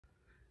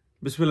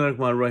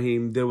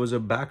Bismillahirrahmanirrahim. There was a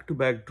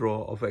back-to-back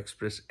draw of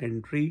express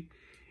entry.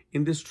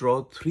 In this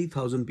draw,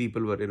 3,000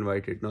 people were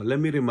invited. Now, let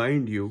me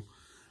remind you,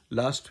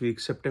 last week,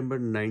 September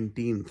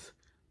 19th,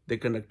 they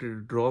conducted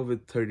a draw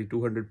with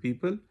 3,200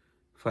 people,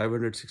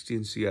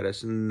 516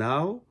 CRS. And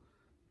now,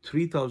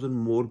 3,000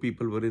 more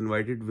people were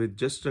invited with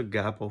just a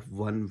gap of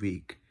 1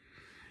 week.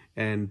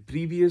 And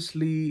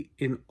previously,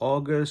 in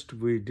August,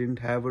 we didn't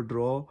have a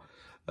draw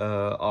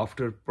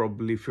after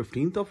probably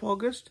 15th of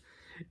August.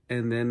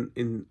 And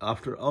then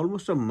after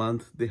almost a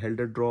month, they held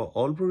a draw,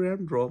 all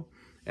program draw.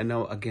 And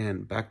now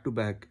again, back to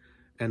back,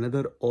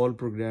 another all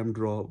program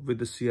draw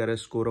with a CRS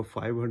score of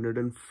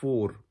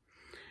 504.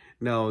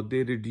 Now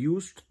they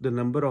reduced the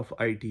number of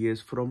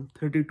ITAs from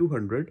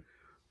 3,200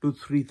 to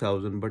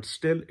 3,000, but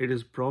still it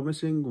is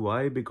promising.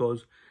 Why?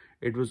 Because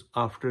it was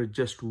after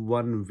just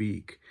 1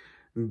 week.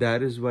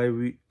 That is why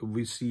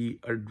we see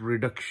a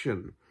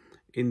reduction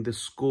in the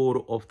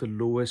score of the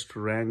lowest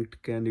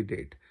ranked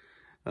candidate.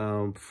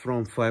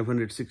 From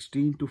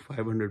 516 to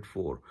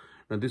 504.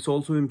 Now, this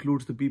also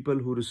includes the people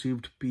who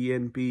received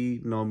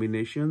PNP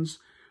nominations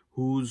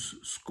whose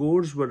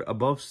scores were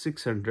above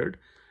 600.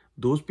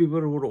 Those people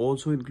were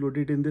also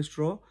included in this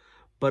draw,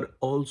 but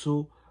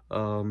also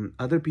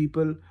other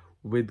people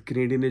with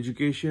Canadian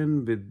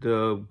education, with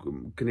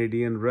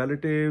Canadian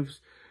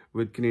relatives,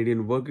 with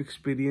Canadian work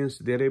experience,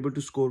 they're able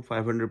to score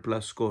 500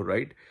 plus score,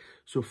 right?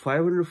 So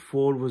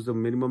 504 was the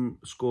minimum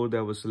score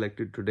that was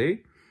selected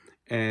today.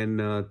 And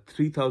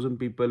 3,000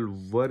 people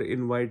were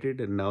invited,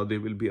 and now they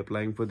will be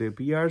applying for their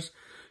PRs.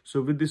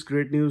 So with this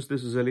great news,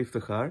 this is Alif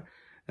Takhar,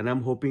 and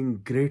I'm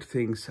hoping great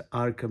things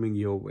are coming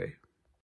your way.